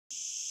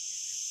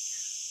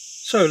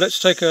So let's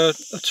take a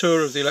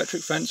tour of the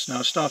electric fence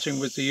now, starting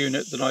with the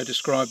unit that I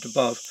described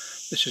above.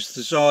 This is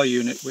the Xaar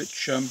unit,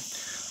 which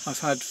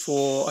I've had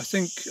for I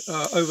think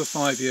over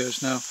 5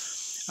 years now,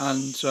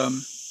 and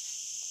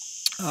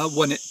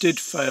when it did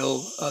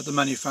fail, the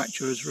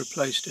manufacturers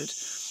replaced it.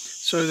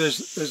 So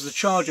there's the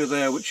charger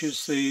there, which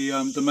is the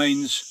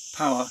mains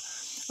power,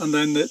 and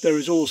then there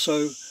is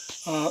also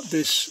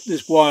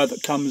this wire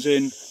that comes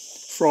in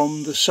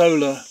from the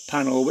solar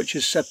panel, which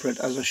is separate,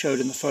 as I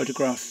showed in the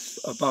photograph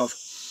above.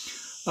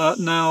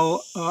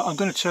 Now I'm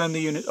going to turn the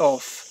unit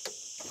off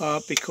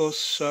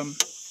because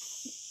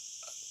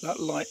that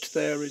light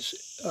there is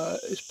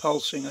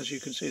pulsing. As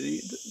you can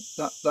see,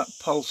 that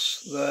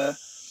pulse there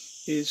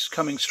is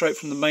coming straight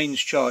from the mains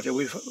charger.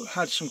 We've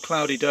had some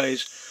cloudy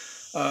days,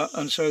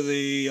 and so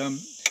the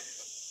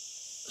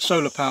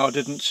solar power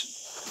didn't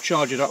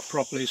charge it up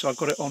properly, so I've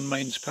got it on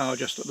mains power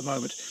just at the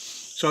moment.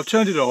 So I've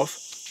turned it off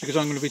because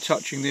I'm going to be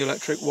touching the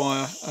electric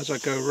wire as I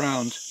go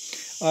round.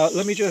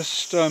 Let me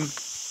just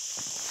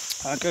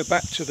go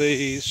back to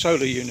the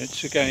solar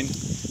unit again,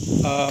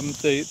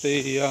 the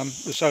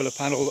solar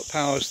panel that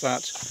powers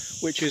that,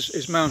 which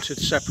is mounted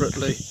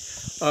separately.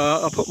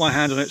 I'll put my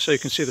hand on it so you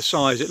can see the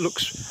size. It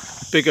looks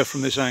bigger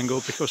from this angle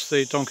because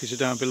the donkeys are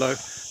down below,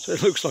 so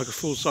it looks like a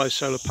full-size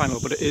solar panel,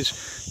 but it is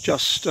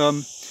just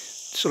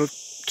sort of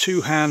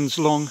 2 hands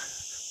long,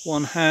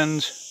 1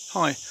 hand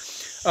high.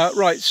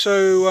 Right,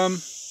 so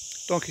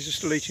donkeys are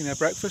still eating their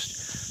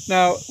breakfast.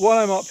 Now, while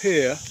I'm up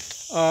here,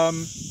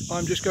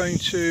 I'm just going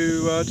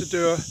to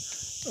do a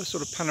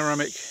sort of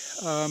panoramic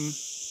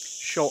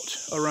shot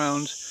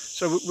around.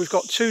 So we've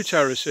got 2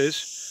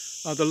 terraces,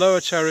 the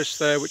lower terrace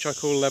there, which I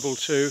call level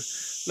 2,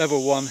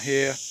 level 1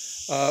 here,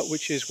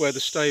 which is where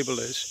the stable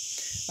is.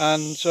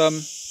 And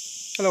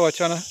hello,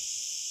 Itana.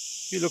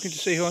 You looking to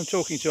see who I'm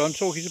talking to? I'm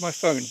talking to my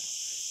phone.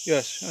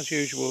 Yes, as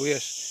usual.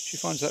 Yes, she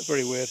finds that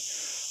very weird.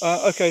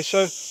 Okay,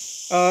 so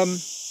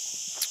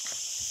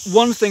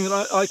one thing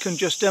that I can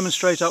just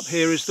demonstrate up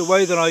here is the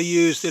way that I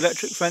use the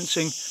electric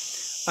fencing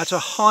at a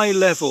high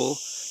level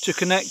to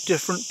connect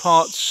different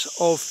parts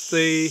of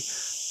the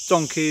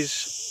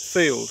donkey's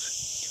field.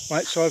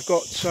 Right, so I've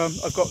got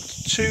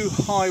 2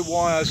 high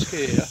wires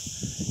here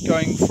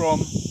going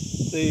from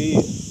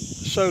the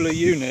solar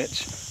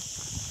unit,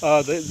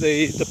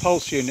 the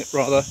pulse unit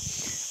rather,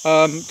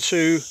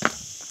 to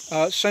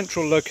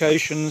central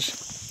locations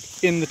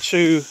in the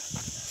 2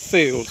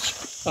 fields,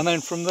 and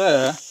then from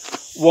there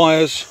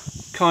wires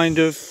kind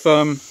of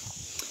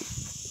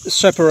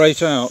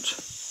separate out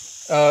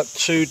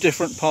to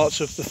different parts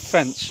of the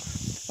fence,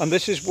 and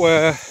this is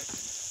where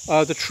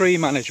the tree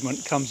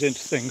management comes into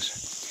things.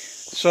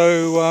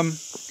 So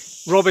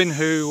Robin,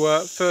 who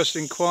first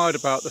inquired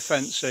about the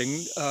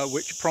fencing,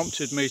 which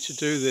prompted me to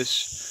do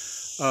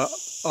this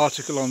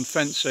article on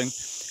fencing,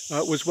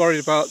 was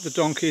worried about the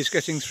donkeys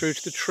getting through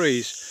to the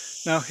trees.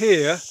 Now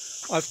here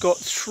I've got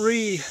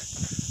 3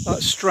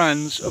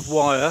 strands of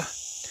wire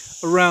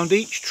around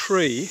each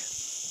tree.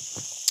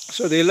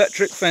 So the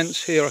electric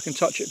fence here, I can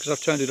touch it because I've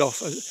turned it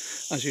off,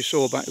 as you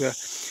saw back there.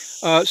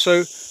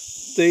 So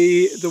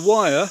the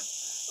wire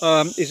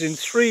is in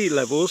 3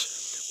 levels,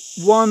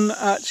 1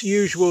 at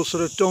usual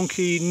sort of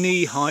donkey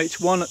knee height,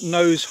 1 at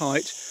nose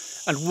height,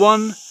 and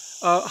 1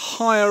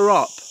 higher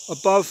up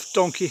above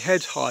donkey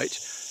head height,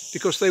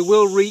 because they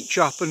will reach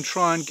up and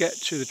try and get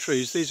to the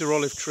trees. These are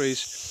olive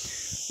trees.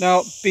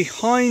 Now,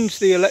 behind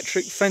the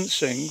electric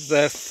fencing,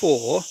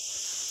 therefore,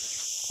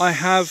 I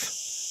have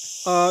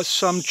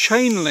some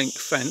chain link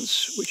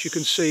fence, which you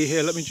can see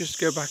here. Let me just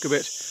go back a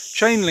bit.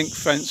 Chain link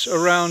fence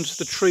around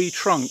the tree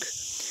trunk,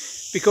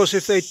 because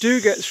if they do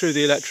get through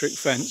the electric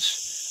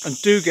fence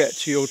and do get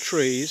to your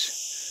trees,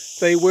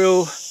 they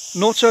will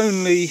not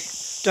only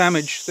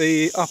damage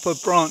the upper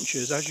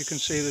branches. As you can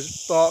see,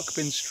 there's bark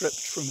been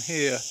stripped from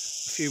here a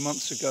few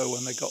months ago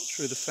when they got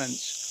through the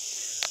fence.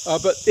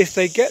 But if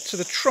they get to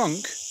the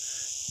trunk,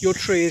 your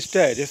tree is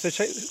dead. If they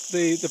take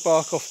the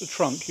bark off the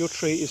trunk, your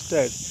tree is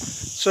dead.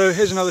 So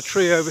here's another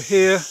tree over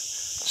here.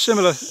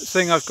 Similar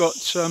thing, I've got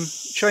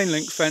chain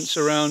link fence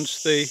around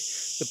the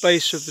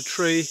base of the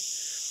tree,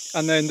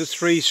 and then the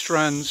 3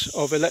 strands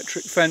of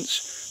electric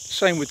fence.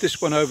 Same with this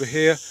one over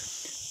here.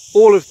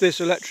 All of this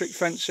electric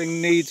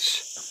fencing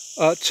needs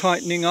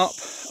tightening up.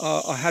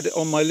 I had it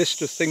on my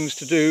list of things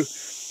to do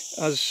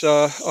as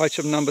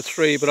item number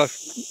 3, but I've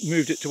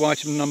moved it to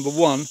item number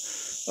 1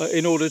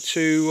 in order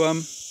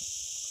to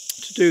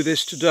do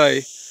this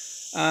today,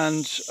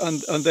 and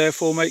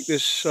therefore make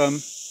this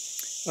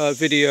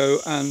video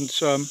and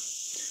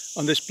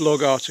this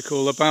blog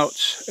article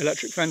about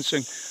electric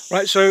fencing.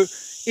 Right, so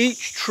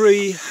each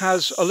tree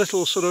has a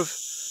little sort of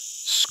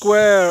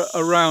square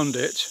around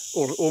it,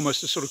 or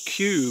almost a sort of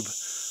cube,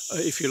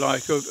 if you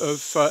like,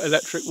 of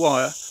electric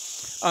wire,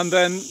 and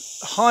then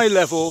high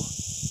level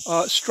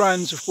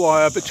strands of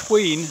wire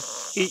between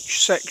each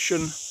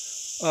section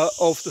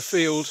of the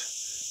field.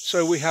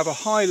 So we have a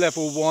high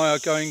level wire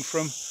going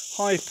from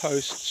high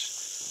posts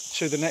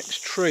to the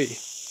next tree.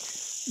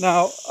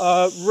 Now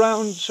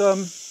round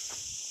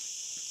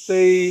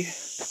the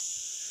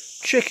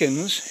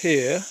chickens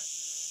here,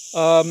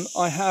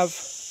 I have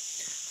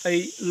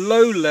a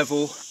low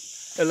level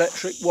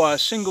electric wire,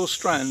 single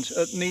strand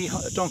at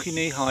donkey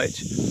knee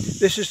height.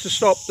 This is to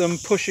stop them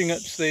pushing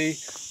at the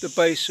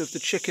base of the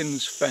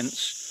chickens'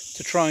 fence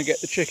to try and get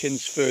the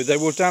chickens food. They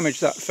will damage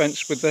that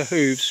fence with their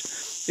hooves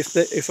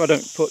if I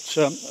don't put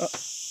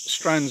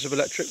strands of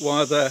electric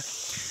wire there.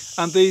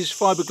 And these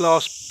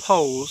fiberglass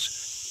poles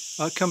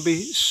can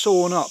be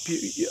sawn up.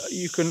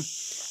 You can,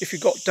 if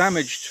you've got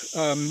damaged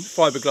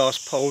fiberglass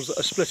poles that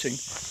are splitting,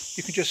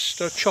 you can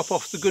just chop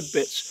off the good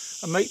bits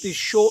and make these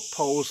short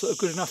poles that are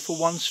good enough for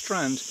one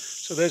strand.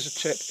 So there's a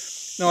tip.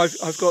 Now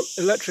I've got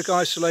electric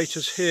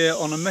isolators here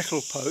on a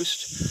metal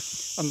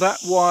post, and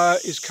that wire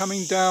is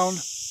coming down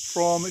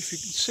from, if you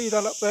can see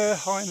that up there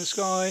high in the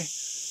sky,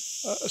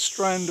 a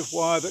strand of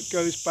wire that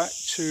goes back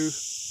to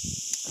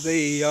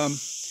the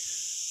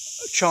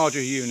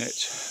charger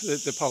unit,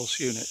 the pulse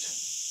unit.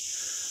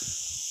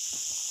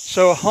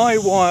 So a high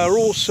wire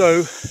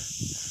also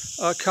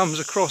comes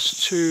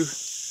across to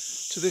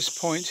this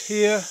point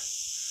here,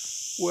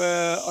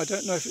 where I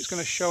don't know if it's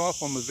going to show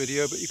up on the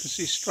video, but you can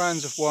see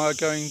strands of wire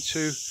going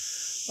to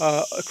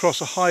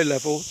across a high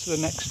level to the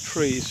next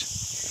trees.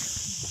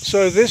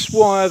 So this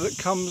wire that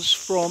comes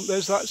from,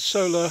 there's that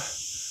solar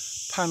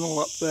panel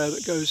up there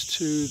that goes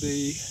to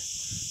the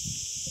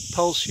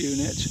pulse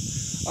unit,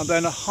 and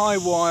then a high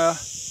wire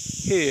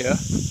here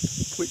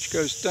which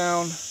goes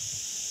down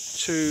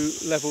to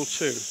level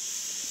 2.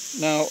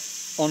 Now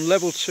on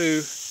level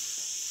 2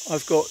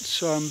 I've got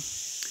some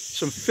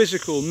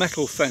physical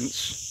metal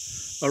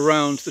fence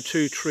around the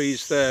 2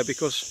 trees there,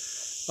 because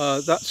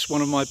that's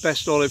one of my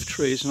best olive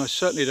trees and I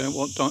certainly don't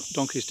want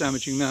donkeys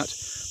damaging that.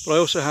 But I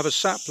also have a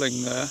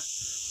sapling there,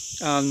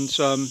 and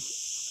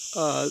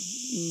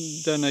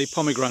then a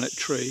pomegranate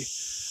tree,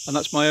 and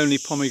that's my only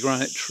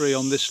pomegranate tree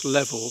on this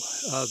level.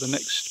 The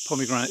next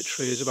pomegranate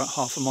tree is about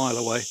half a mile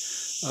away,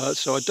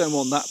 so I don't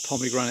want that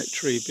pomegranate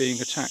tree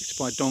being attacked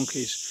by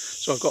donkeys.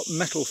 So I've got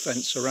metal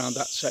fence around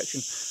that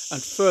section,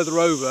 and further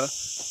over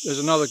there's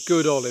another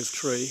good olive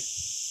tree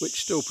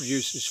which still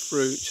produces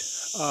fruit,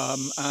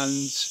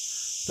 and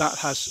that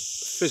has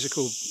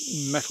physical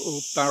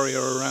metal barrier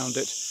around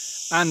it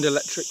and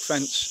electric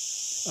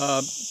fence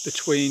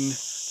between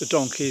the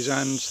donkeys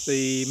and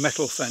the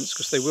metal fence,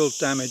 because they will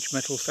damage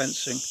metal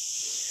fencing.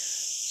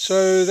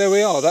 So there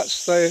we are,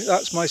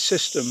 that's my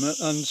system,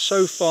 and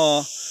so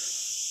far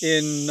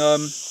in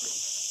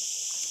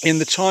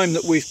the time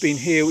that we've been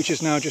here, which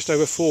is now just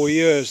over 4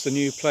 years, the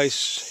new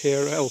place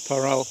here at El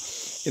Parral,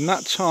 in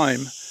that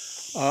time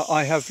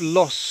I have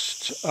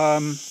lost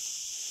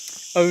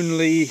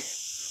only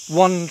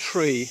one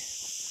tree.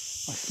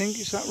 I think,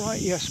 is that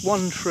right? Yes,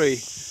 one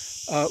tree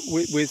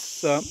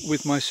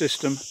with my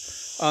system,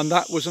 and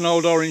that was an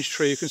old orange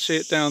tree. You can see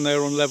it down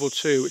there on level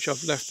 2, which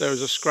I've left there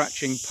as a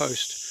scratching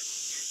post.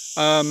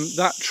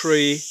 That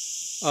tree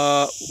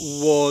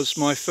was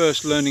my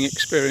first learning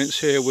experience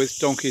here with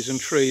donkeys and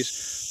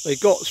trees. They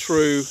got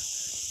through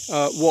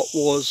what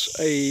was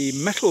a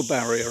metal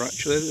barrier,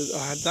 actually.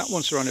 I had that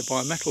one surrounded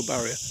by a metal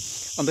barrier,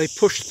 and they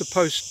pushed the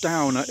post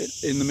down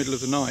in the middle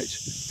of the night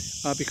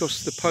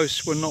because the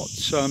posts were not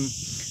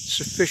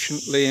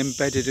sufficiently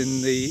embedded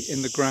in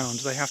the ground.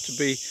 They have to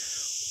be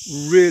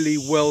really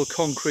well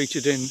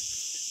concreted in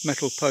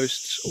metal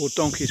posts, or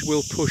donkeys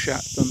will push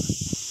at them.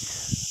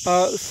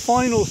 The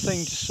final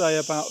thing to say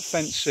about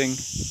fencing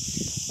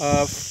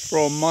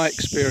from my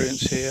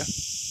experience here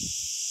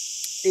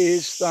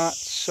is that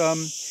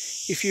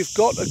if you've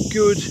got a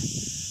good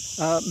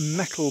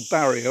metal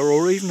barrier,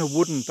 or even a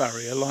wooden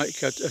barrier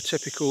like a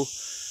typical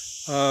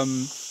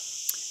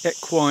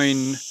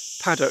equine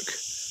paddock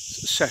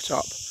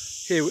setup,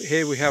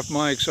 here we have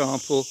my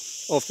example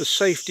of the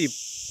safety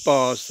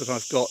bars that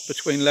I've got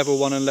between level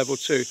 1 and level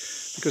 2,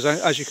 because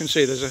as you can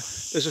see there's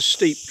a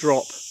steep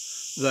drop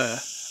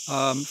there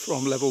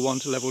from level 1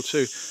 to level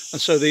 2,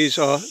 and so these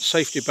are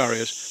safety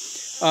barriers.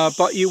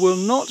 But you will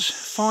not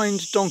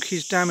find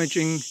donkeys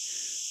damaging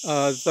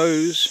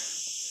those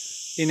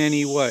in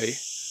any way.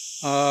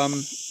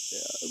 Well,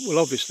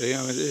 obviously,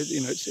 I mean,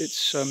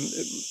 it's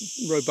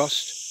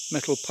robust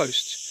metal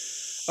posts.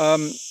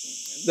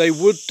 They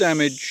would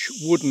damage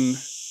wooden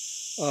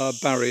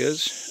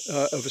barriers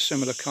of a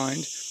similar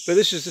kind, but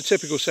this is the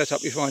typical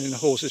setup you find in a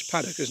horse's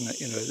paddock, isn't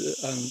it?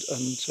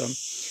 And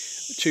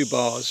 2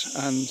 bars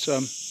and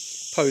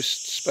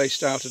posts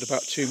spaced out at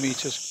about 2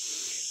 meters.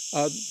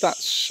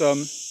 That's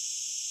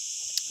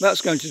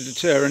going to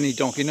deter any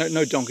donkey.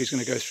 No donkey's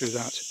going to go through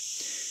that.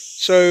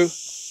 So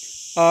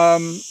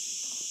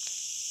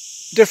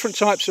different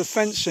types of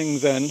fencing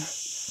then: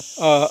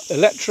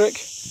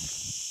 electric,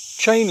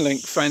 chain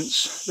link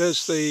fence.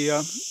 There's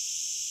the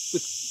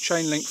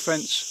chain link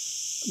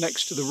fence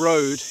next to the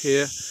road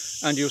here,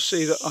 and you'll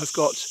see that I've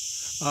got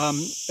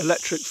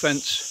electric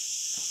fence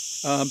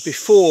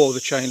before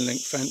the chain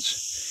link fence.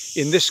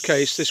 In this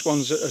case, this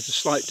one's at a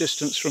slight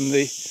distance from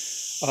the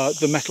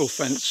metal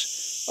fence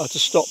to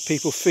stop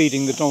people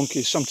feeding the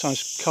donkeys.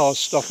 Sometimes cars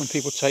stop and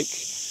people take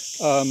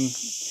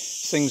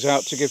things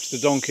out to give to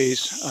the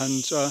donkeys,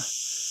 and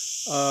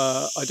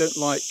I don't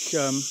like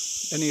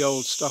any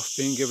old stuff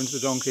being given to the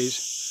donkeys.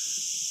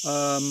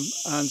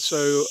 And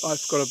so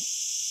I've got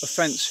a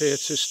fence here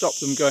to stop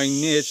them going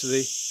near to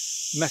the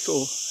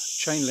metal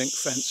chain link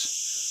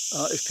fence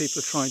if people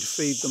are trying to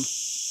feed them.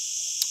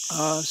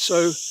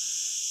 So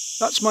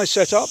that's my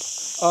setup.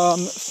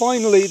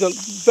 Finally, the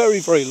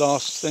very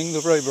last thing,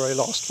 the very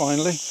last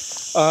finally,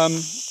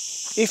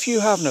 if you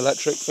have an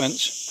electric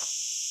fence,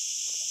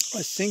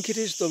 I think it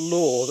is the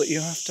law that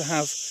you have to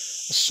have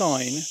a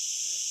sign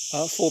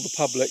for the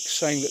public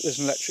saying that there's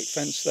an electric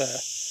fence there.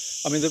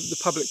 I mean, the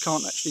public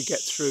can't actually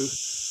get through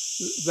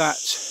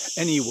that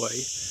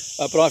anyway,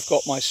 but I've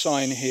got my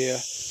sign here,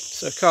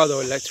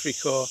 Cercado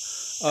Eléctrico,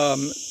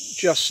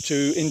 just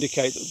to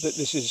indicate that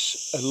this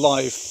is a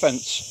live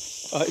fence.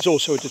 It's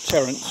also a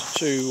deterrent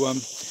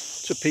to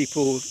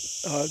people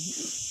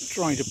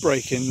trying to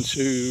break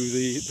into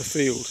the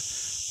field,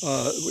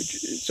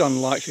 which it's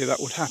unlikely that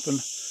would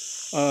happen,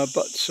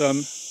 but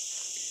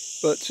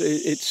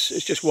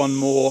it's just one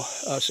more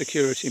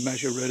security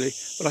measure really.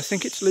 But I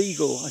think it's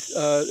legal.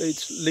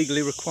 It's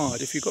legally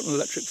required. If you've got an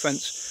electric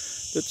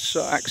fence that's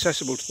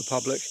accessible to the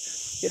public,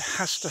 it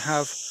has to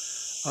have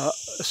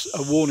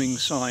a warning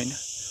sign.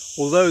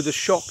 Although the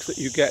shock that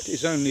you get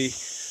is only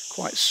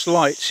quite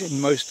slight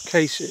in most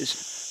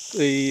cases,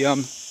 the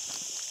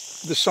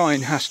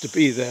sign has to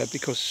be there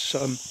because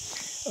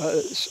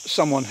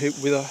someone who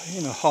with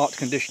a heart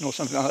condition or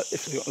something like that,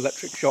 if they've got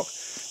electric shock,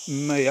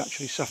 may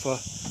actually suffer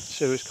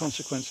serious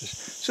consequences.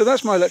 So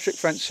that's my electric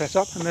fence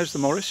setup, and there's the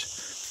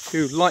Morris,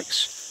 who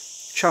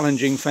likes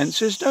challenging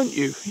fences, don't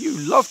you? You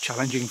love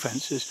challenging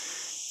fences.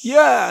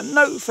 Yeah,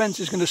 no fence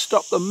is going to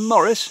stop the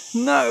Morris.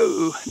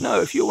 No,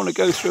 if you want to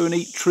go through and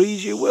eat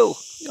trees, you will.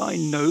 I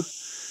know.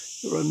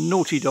 You're a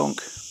naughty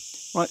donk.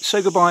 Right,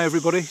 say goodbye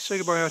everybody. Say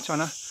goodbye,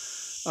 Aitana.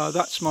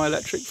 That's my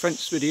electric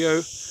fence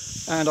video,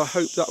 and I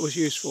hope that was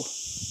useful.